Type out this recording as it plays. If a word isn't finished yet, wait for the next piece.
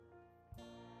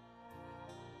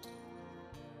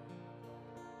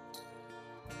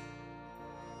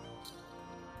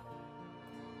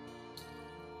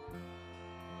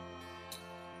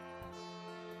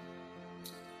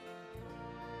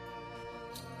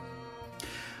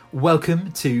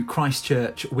Welcome to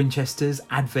Christchurch Winchester's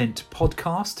Advent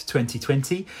Podcast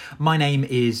 2020. My name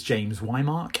is James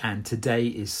Wymark and today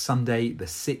is Sunday the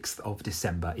 6th of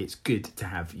December. It's good to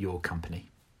have your company.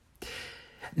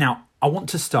 Now, I want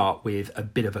to start with a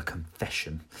bit of a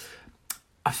confession.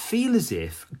 I feel as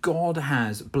if God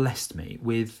has blessed me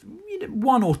with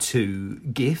one or two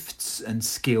gifts and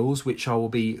skills which I will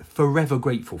be forever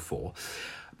grateful for.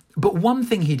 But one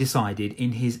thing he decided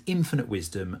in his infinite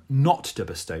wisdom not to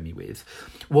bestow me with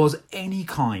was any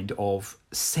kind of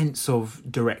sense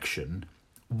of direction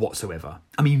whatsoever.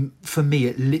 I mean, for me,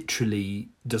 it literally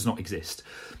does not exist.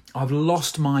 I've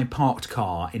lost my parked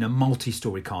car in a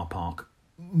multi-storey car park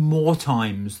more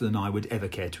times than I would ever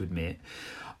care to admit.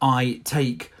 I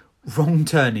take wrong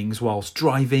turnings whilst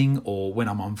driving or when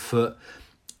I'm on foot,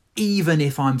 even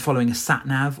if I'm following a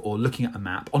sat-nav or looking at a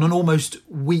map on an almost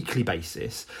weekly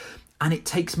basis. And it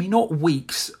takes me not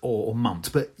weeks or months,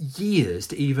 but years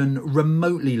to even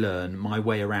remotely learn my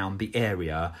way around the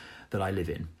area that I live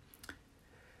in.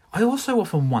 I also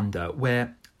often wonder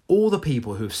where all the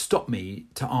people who have stopped me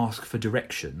to ask for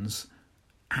directions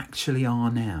actually are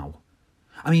now.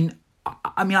 I mean,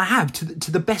 I have,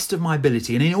 to the best of my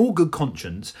ability and in all good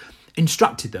conscience,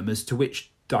 instructed them as to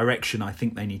which direction I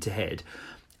think they need to head,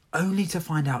 only to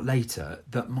find out later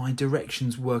that my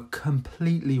directions were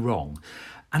completely wrong.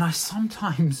 And I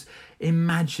sometimes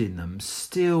imagine them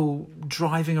still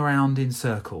driving around in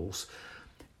circles,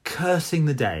 cursing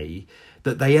the day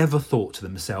that they ever thought to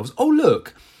themselves, oh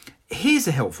look, here's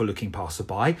a helpful looking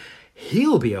passerby,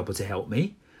 he'll be able to help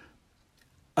me,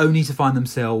 only to find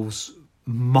themselves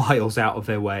miles out of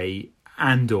their way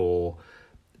and or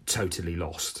totally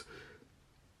lost.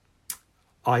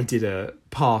 I did a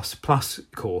Pass Plus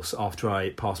course after I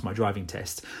passed my driving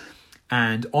test,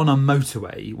 and on a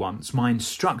motorway once, my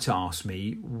instructor asked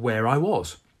me where I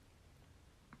was.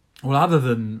 Well, other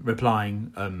than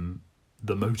replying,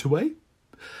 the motorway,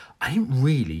 I didn't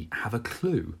really have a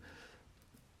clue.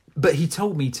 But he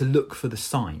told me to look for the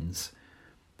signs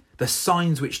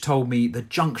which told me the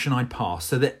junction I'd pass,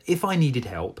 so that if I needed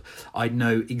help, I'd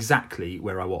know exactly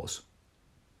where I was.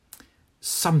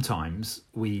 Sometimes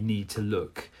we need to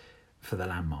look for the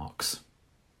landmarks.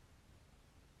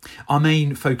 Our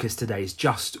main focus today is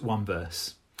just one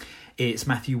verse. It's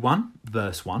Matthew 1,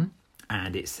 verse 1,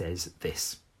 and it says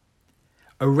this: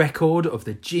 a record of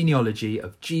the genealogy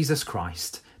of Jesus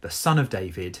Christ, the son of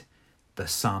David, the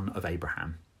son of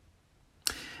Abraham.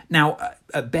 Now,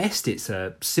 at best, it's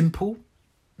a simple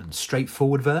and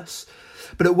straightforward verse,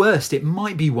 but at worst, it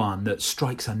might be one that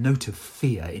strikes a note of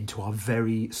fear into our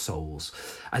very souls,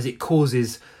 as it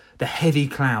causes the heavy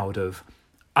cloud of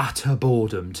utter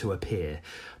boredom to appear,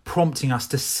 prompting us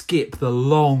to skip the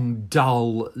long,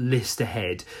 dull list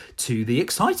ahead to the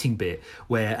exciting bit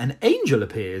where an angel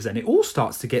appears and it all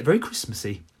starts to get very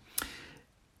Christmassy.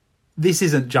 This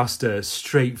isn't just a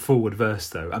straightforward verse,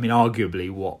 though. I mean, arguably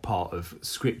what part of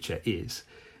Scripture is.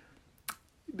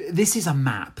 This is a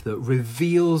map that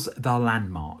reveals the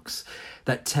landmarks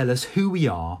that tell us who we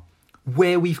are,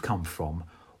 where we've come from,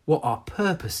 what our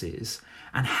purpose is,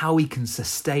 and how we can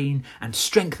sustain and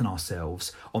strengthen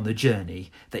ourselves on the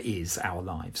journey that is our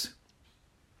lives.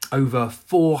 Over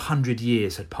 400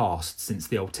 years had passed since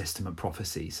the Old Testament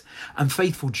prophecies, and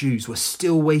faithful Jews were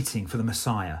still waiting for the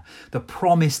Messiah, the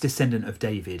promised descendant of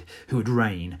David who would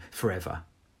reign forever.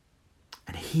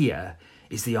 And here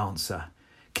is the answer,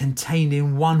 contained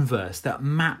in one verse that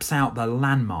maps out the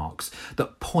landmarks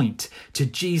that point to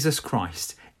Jesus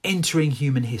Christ entering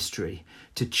human history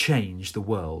to change the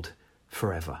world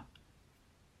forever.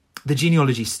 The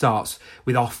genealogy starts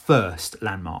with our first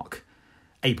landmark,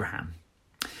 Abraham.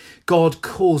 God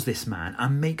calls this man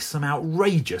and makes some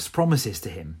outrageous promises to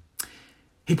him.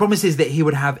 He promises that he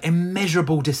would have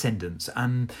immeasurable descendants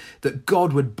and that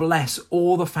God would bless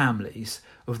all the families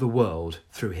of the world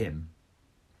through him.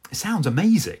 It sounds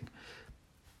amazing.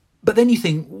 But then you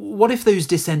think, what if those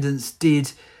descendants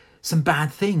did some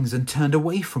bad things and turned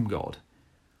away from God?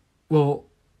 Well,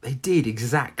 they did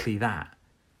exactly that.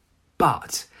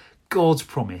 But God's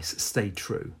promise stayed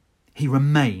true. He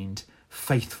remained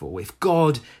faithful. If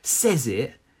God says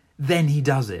it, then he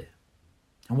does it.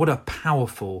 And what a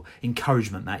powerful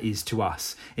encouragement that is to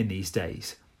us in these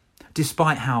days.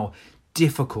 Despite how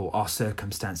difficult our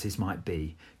circumstances might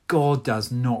be, God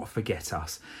does not forget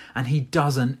us, and he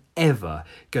doesn't ever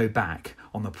go back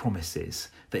on the promises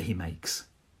that he makes.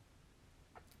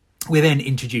 We're then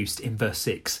introduced in verse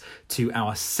 6 to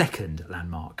our second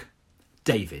landmark,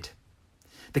 David,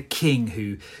 the king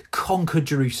who conquered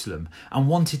Jerusalem and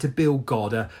wanted to build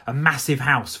God a massive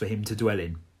house for him to dwell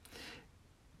in.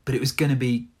 But it was going to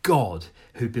be God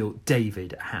who built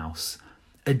David a house,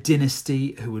 a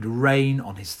dynasty who would reign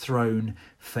on his throne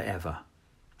forever.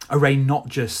 A reign not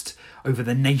just over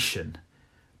the nation,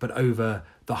 but over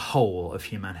the whole of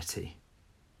humanity.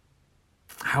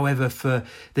 However, for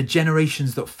the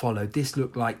generations that followed, this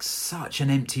looked like such an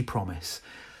empty promise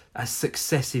as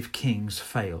successive kings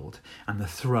failed and the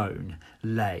throne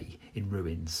lay in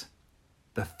ruins.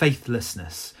 The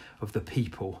faithlessness of the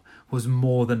people was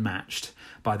more than matched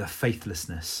by the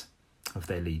faithlessness of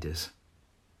their leaders.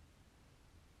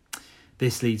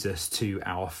 This leads us to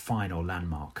our final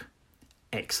landmark,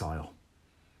 exile.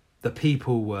 The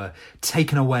people were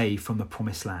taken away from the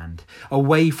promised land,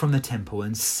 away from the temple,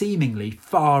 and seemingly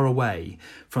far away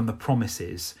from the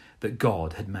promises that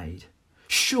God had made.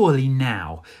 Surely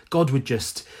now God would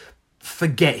just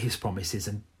forget his promises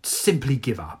and simply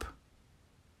give up.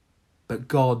 But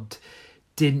God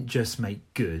didn't just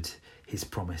make good his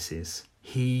promises,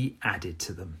 he added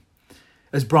to them.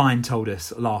 As Brian told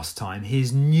us last time,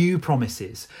 his new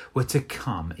promises were to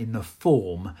come in the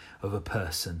form of a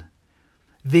person.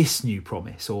 This new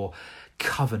promise or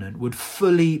covenant would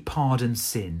fully pardon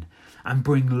sin and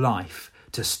bring life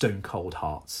to stone-cold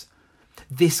hearts.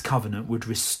 This covenant would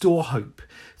restore hope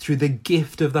through the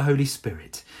gift of the Holy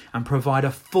Spirit and provide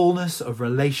a fullness of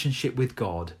relationship with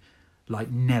God like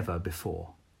never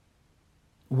before.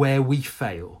 Where we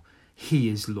fail, he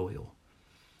is loyal.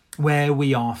 Where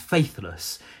we are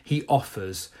faithless, he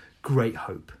offers great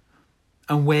hope.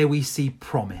 And where we see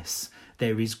promise,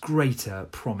 there is greater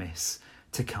promise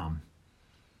to come.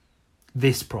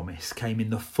 This promise came in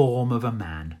the form of a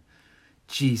man,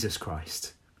 Jesus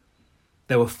Christ.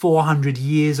 There were 400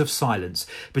 years of silence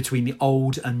between the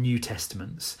Old and New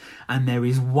Testaments, and there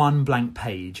is one blank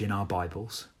page in our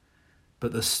Bibles.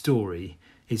 But the story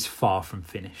is far from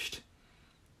finished.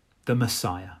 The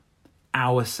Messiah,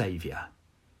 our Saviour,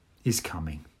 is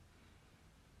coming.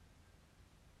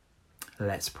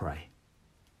 Let's pray.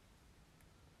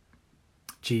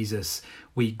 Jesus,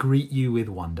 we greet you with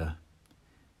wonder.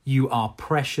 You are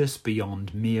precious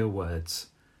beyond mere words,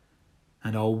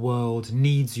 and our world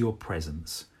needs your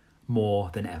presence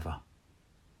more than ever.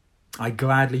 I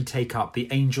gladly take up the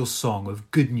angel song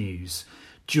of good news,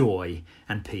 joy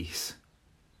and peace.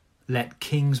 Let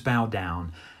kings bow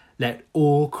down, let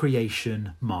all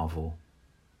creation marvel.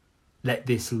 Let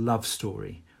this love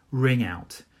story ring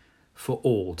out for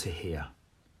all to hear.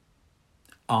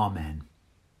 Amen.